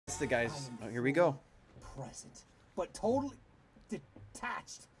the guys. Oh, here we go. Present, but totally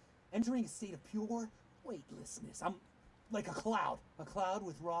detached. Entering a state of pure weightlessness. I'm like a cloud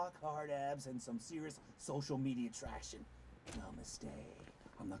with rock hard abs and some serious social media traction. Namaste.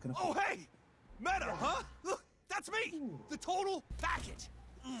 I'm not gonna. Oh hey, Meta, huh? Look, that's me. The total package.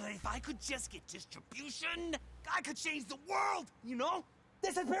 If I could just get distribution, I could change the world. You know?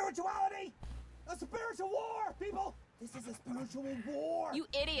 This is spirituality. A spiritual war, people. This is a spiritual war. You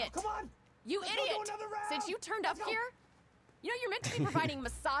idiot. Come on. You Let's go idiot. do another round. Since you turned up Let's go. here, you know, you're meant to be providing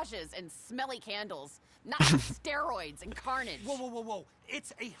massages and smelly candles, not steroids and carnage. Whoa, whoa, whoa, whoa.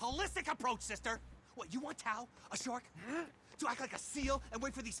 It's a holistic approach, sister. What, you want Tao, a shark, to act like a seal and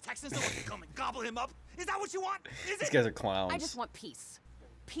wait for these Texans to come and gobble him up? Is that what you want? Is These it? guys are clowns. I just want peace.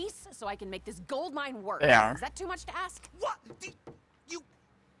 Peace so I can make this gold mine work. They are. Is that too much to ask? What? You...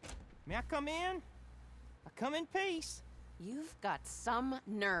 May I come in? I come in peace. You've got some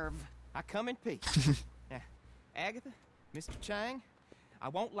nerve. I come in peace. Now, Agatha, Mr. Chang, I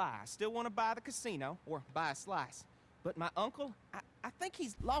won't lie. I still want to buy the casino or buy a slice. But my uncle, I think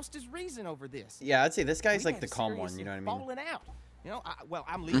he's lost his reason over this. Yeah, I'd say this guy's We like the had calm one, seriously you know what I mean? Falling out. You know, well,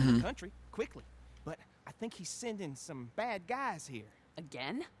 I'm leaving the country quickly, but I think he's sending some bad guys here.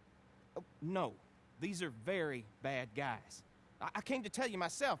 Again? Oh, no, these are very bad guys. I came to tell you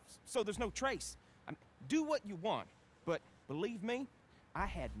myself, so there's no trace. Do what you want, but believe me, I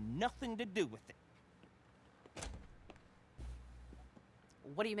had nothing to do with it.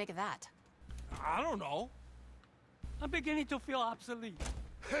 What do you make of that? I don't know. I'm beginning to feel obsolete.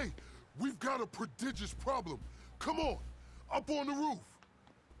 Hey, we've got a prodigious problem. Come on, up on the roof.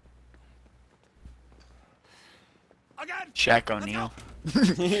 Again? Shaq O'Neal.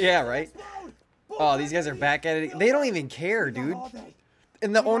 Yeah, right? Oh, these guys are back at it. They don't even care, dude.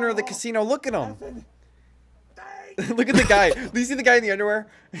 And the owner of the casino, look at him. Look at the guy. Do you see the guy in the underwear?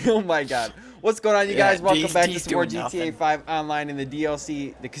 Oh my god. What's going on, you Yeah, guys? Welcome back to he's some more doing GTA nothing. 5 Online in the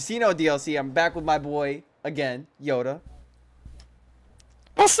DLC, the casino DLC. I'm back with my boy, again, Yoda.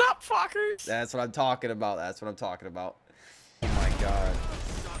 What's up, fuckers? That's what I'm talking about. That's what I'm talking about. Oh my god.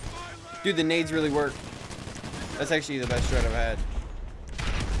 Dude, the nades really work. That's actually the best shred I've had.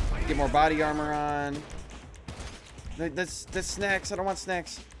 Get more body armor on. That's snacks. I don't want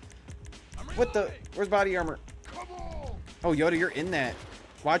snacks. What the? Where's body armor? Oh, Yoda, you're in that.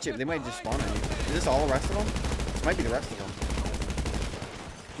 Watch it. They might just spawn on you. Is this all the rest of them? This might be the rest of them.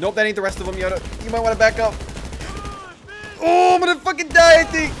 Nope, that ain't the rest of them, Yoda. You might want to back up. Oh, I'm gonna fucking die, I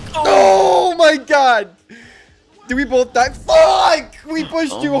think. Oh my god. Did we both die? Fuck! We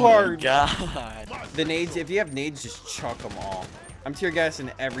pushed too hard. God. The nades, if you have nades, just chuck them all. I'm tear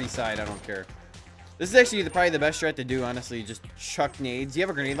gassing every side. I don't care. This is actually probably the best strat to do, honestly. Just chuck nades. Do you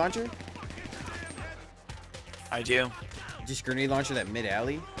have a grenade launcher? I do. Just grenade launcher that mid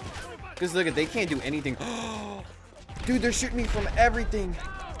alley. Because look at, they can't do anything. Dude, they're shooting me from everything.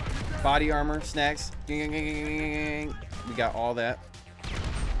 Body armor, snacks. We got all that.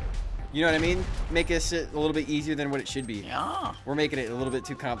 You know what I mean? Make this a little bit easier than what it should be. Yeah. We're making it a little bit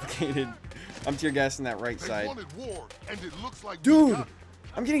too complicated. I'm tear gassing that right They side. wanted war, and it looks like we Dude, got it.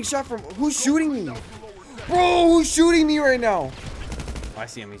 I'm getting shot from. Who's shooting me? Bro, who's shooting me right now? Oh, I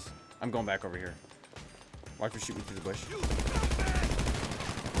see him. I'm going back over here. Watch for shoot me through the bush.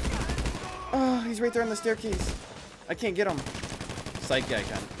 Oh, he's right there on the staircase. I can't get him. Psych guy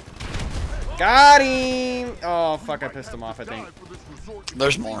can. Got him! Oh, fuck, I pissed him off, I think.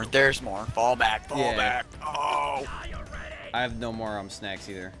 There's more. There's more. Fall back. Fall Yeah. back. Oh. I have no more snacks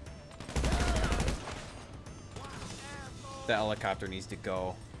either. The helicopter needs to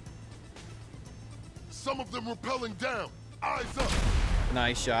go. Some of them rappelling down. Eyes up.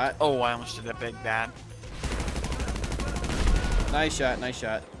 Nice shot. Oh, I almost did that big bad. Nice shot, nice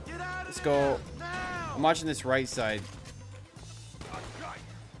shot. Let's go. I'm watching this right side.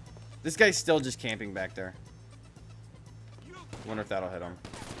 This guy's still just camping back there. Wonder if that'll hit him.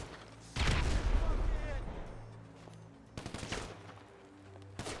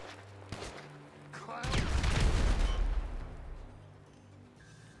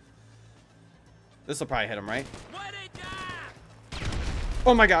 This will probably hit him, right?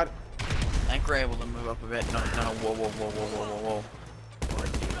 Oh my god. I think we're able to move up a bit. No, no, no. Whoa, whoa, whoa, whoa, whoa, whoa, whoa.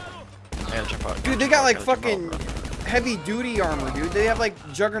 Yeah, jump out. Dude, they got like Gotta jump out, fucking bro. heavy duty armor, dude. They have like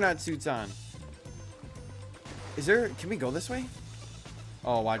juggernaut suits on. Is there, can we go this way?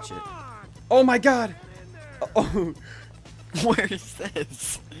 Oh, watch it. Oh my god. Oh. Where is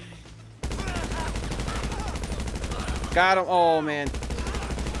this? Got him. Oh man.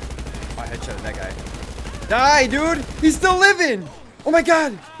 Oh, I headshotted that guy. Die, dude. He's still living. Oh my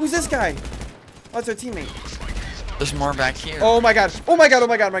god. Who's this guy? Oh, it's our teammate. There's more back here. Oh my god. Oh my god. Oh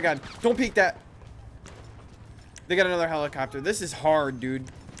my god. Oh my god. Don't peek that. They got another helicopter. This is hard, dude.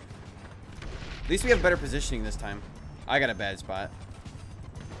 At least we have better positioning this time. I got a bad spot.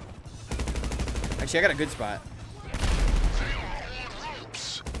 Actually, I got a good spot.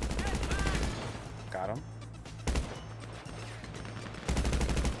 Got him.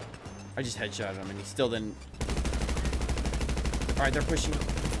 I just headshotted him and he still didn't. Alright, they're pushing.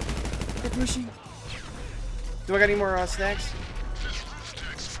 They're pushing. Do I got any more snacks?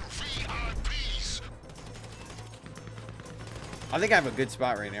 I think I have a good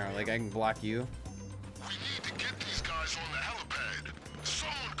spot right now. Like, I can block you. We need to get these guys on the helipad.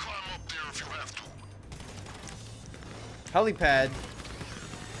 Someone climb up there if you have to. Helipad.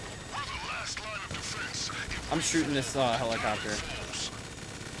 We're the last line of defense. If I'm shooting this helicopter.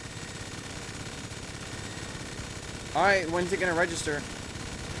 Alright, when's it gonna register?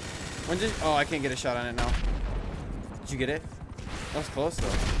 When's it? Oh, I can't get a shot on it now. Did you get it? That was close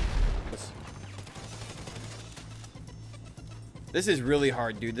though. This is really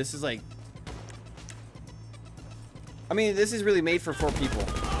hard, dude. This is like... I mean, this is really made for 4 people.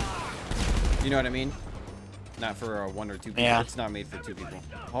 You know what I mean? Not for 1 or 2 people. Yeah. It's not made for 2 people.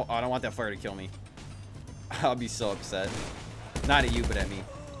 Oh, I don't want that flare to kill me. I'll be so upset. Not at you, but at me.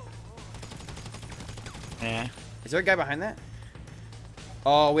 Yeah. Is there a guy behind that?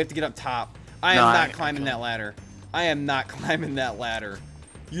 Oh, we have to get up top. I am not climbing that ladder. I am not climbing that ladder.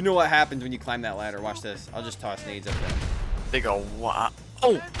 You know what happens when you climb that ladder. Watch this. I'll just toss nades up there. They go, what?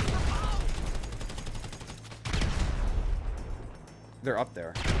 Oh! They're up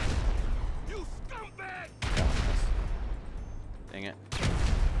there. You scumbag! Dang it.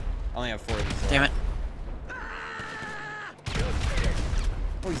 I only have 4 of these. Damn it.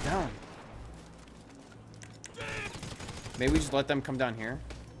 Oh, he's down. Maybe we just let them come down here.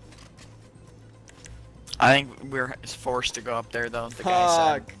 I think we're forced to go up there though. The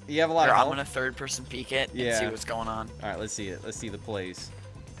guy said. Fuck. You have a lot Here, of I'm help. gonna 3rd person peek it and Yeah. see what's going on. Alright, let's see it. Let's see the plays.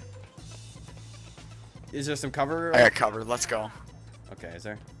 Is there some cover? I got covered. Let's go. Okay, is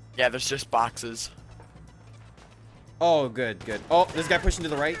there? Yeah, there's just boxes. Oh, good, good. Oh, this guy pushing to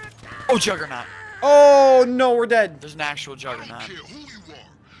the right. Oh, Juggernaut. Oh, no, we're dead. There's an actual I don't Juggernaut. care who you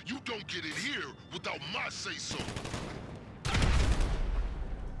are. You don't get in here without my say-so.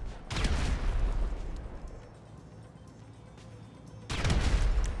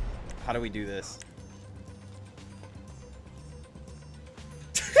 How do we do this?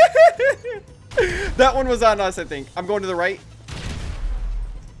 That one was on us, I think. I'm going to the right.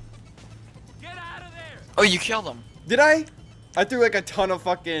 Get out of there! Oh, you killed him. Did I? I threw like a ton of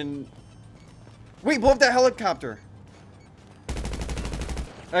fucking... Wait, blow up that helicopter.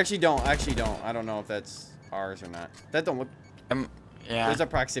 Actually don't. Actually don't. I don't know if that's ours or not. That don't look... Yeah. There's a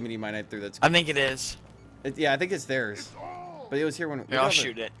proximity mine I threw that's... I think it is. Yeah, I think it's theirs. But it was here when... Here, I'll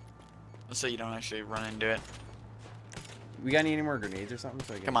shoot it. So you don't actually run into it. We got any more grenades or something?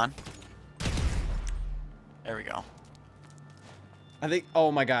 So I Come on. There we go. I think... Oh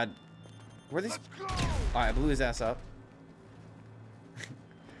my god. Where are these... Alright, I blew his ass up.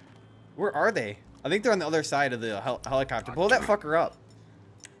 Where are they? I think they're on the other side of the helicopter. Blow that fucker up.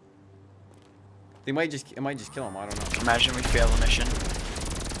 They might just... It might just kill him. I don't know. Imagine we fail the mission.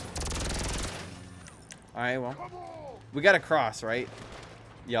 Alright, well. We gotta cross, right?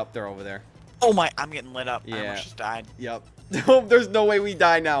 Yep, they're over there. Oh my, I'm getting lit up. I Yeah. almost just died. Yep. There's no way we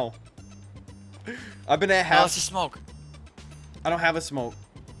die now. I've been at Oh, half... it's a smoke. I don't have a smoke.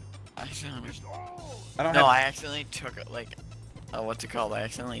 I I don't No, have... I accidentally took it, like, what's it called? I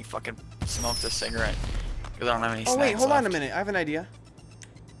accidentally fucking smoked a cigarette. Because I don't have any Oh snacks wait, hold on a left. minute. I have an idea.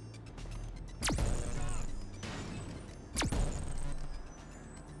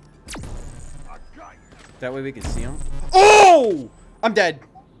 That way we can see him. Oh! I'm dead.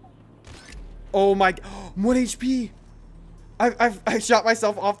 Oh my... 1 HP. I shot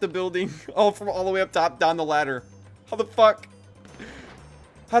myself off the building. Oh, from all the way up top down the ladder. How the fuck?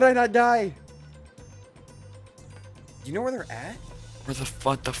 How did I not die? Do you know where they're at? What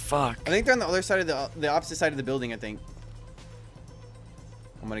the fuck? I think they're on the other side of the opposite side of the building, I think.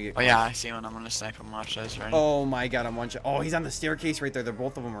 I'm gonna get... Oh yeah, I see one. I'm gonna snipe him. Watch this, right? Oh my god, I'm one shot. Oh, he's on the staircase right there. They're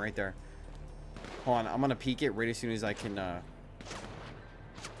both of them right there. Hold on, I'm gonna peek it right as soon as I can,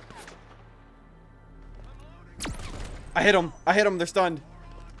 I hit him. I hit him. They're stunned.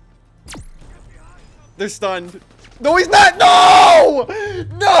 They're stunned. No, he's not. No!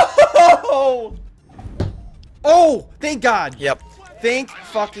 No! Oh, thank God. Yep. Thank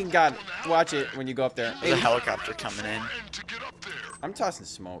fucking God. Watch it when you go up there. There's a Hey, helicopter coming in. And to get up there. I'm tossing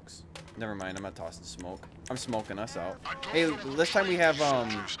smokes. Never mind, I'm not tossing smoke. I'm smoking us out. Hey, this time we have, But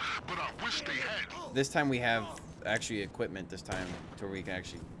I wish they had. this time we have actually equipment this time to where I can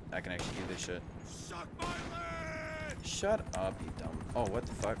actually do this shit. Shut up, you dumb. Oh, what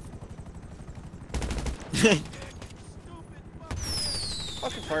the fuck?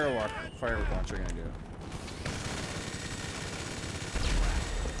 Fucking firework launcher gonna do?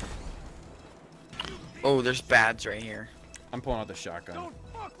 Oh, there's bads right here. I'm pulling out the shotgun. Don't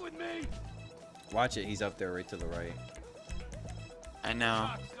fuck with me. Watch it. He's up there, right to the right. I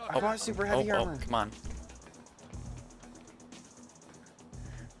know. I bought super heavy armor. Come on.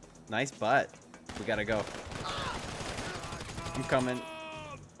 Nice butt. We gotta go. I'm coming.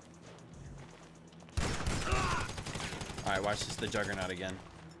 Alright, watch this, the Juggernaut again.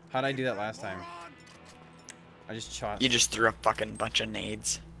 How'd I do that last time? I just shot. You just threw a fucking bunch of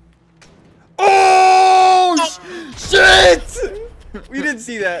nades. Oh! Shit! We didn't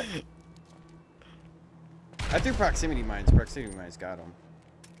see that. I threw proximity mines. Proximity mines got him.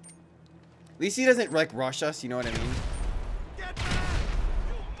 At least he doesn't, like, rush us, you know what I mean?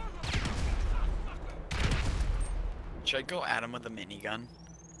 Should I go at him with a minigun?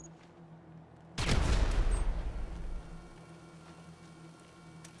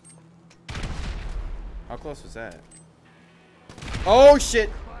 How close was that? Oh, shit!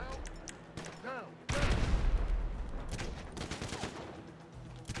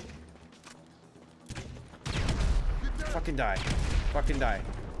 Fucking die. Fucking die.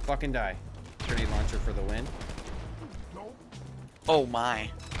 Fucking die. Grenade launcher for the win. Oh my.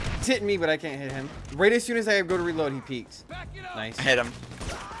 It's hitting me, but I can't hit him. Right as soon as I go to reload, he peeks. Nice. I hit him.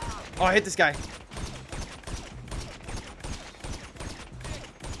 Oh, I hit this guy.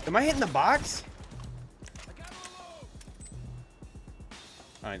 Am I hitting the box?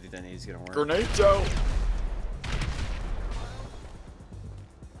 I don't think that nade's gonna work. Grenades out.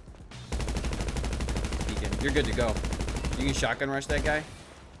 Beacon. You're good to go. You can shotgun rush that guy.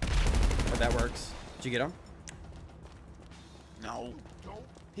 Oh, that works. Did you get him? No.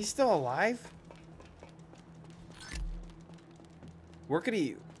 He's still alive? Where could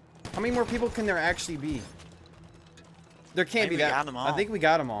he... How many more people can there actually be? There can't be Maybe we that... got 'em all. I think we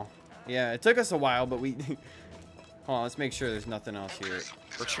got them all. Yeah, it took us a while, but we... Hold on, let's make sure there's nothing else here.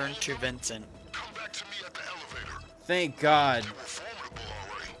 Return to Vincent. Come back to me at the elevator. Thank God. They were formidable,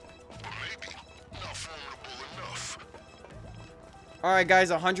 alright. But maybe not formidable enough. Alright,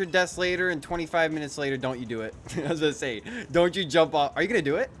 guys, 100 deaths later and 25 minutes later, don't you do it. I was gonna say, don't you jump off. Are you gonna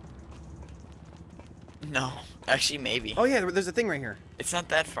do it? No. Actually, maybe. Oh, yeah, there's a thing right here. It's not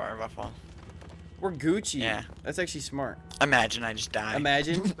that far of a fall. We're Gucci. Yeah. That's actually smart. Imagine I just die.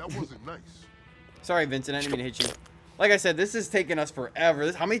 Imagine. That wasn't nice. Sorry, Vincent, I didn't mean to hit you. Like I said, this is taking us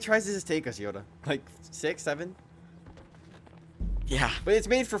forever. How many tries does this take us, Yoda? Like 6, 7? Yeah. But it's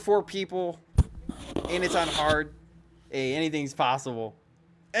made for 4 people, and it's on hard. Hey, anything's possible.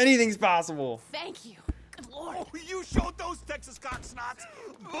 Anything's possible. Thank you. Good lord. Oh, you showed those Texas cocksnots.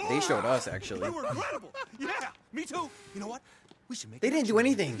 They showed us, actually. They were incredible. Yeah, me too. You know what? We should make. They didn't do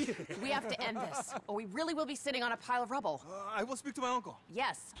anything. We have to end this, or we really will be sitting on a pile of rubble. I will speak to my uncle.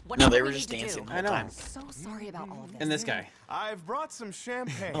 Yes. No, Whatever they we were need just to do. dancing the I whole know. time. So sorry about all of this. And this guy. I've brought some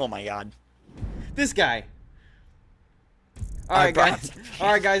champagne. Oh my god. This guy. I Alright, brought guys. some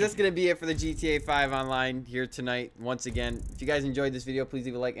Alright, guys. That's going to be it for the GTA 5 Online here tonight. Once again, if you guys enjoyed this video, please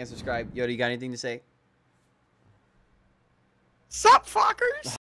leave a like and subscribe. Yoda, you got anything to say? Sup, fuckers?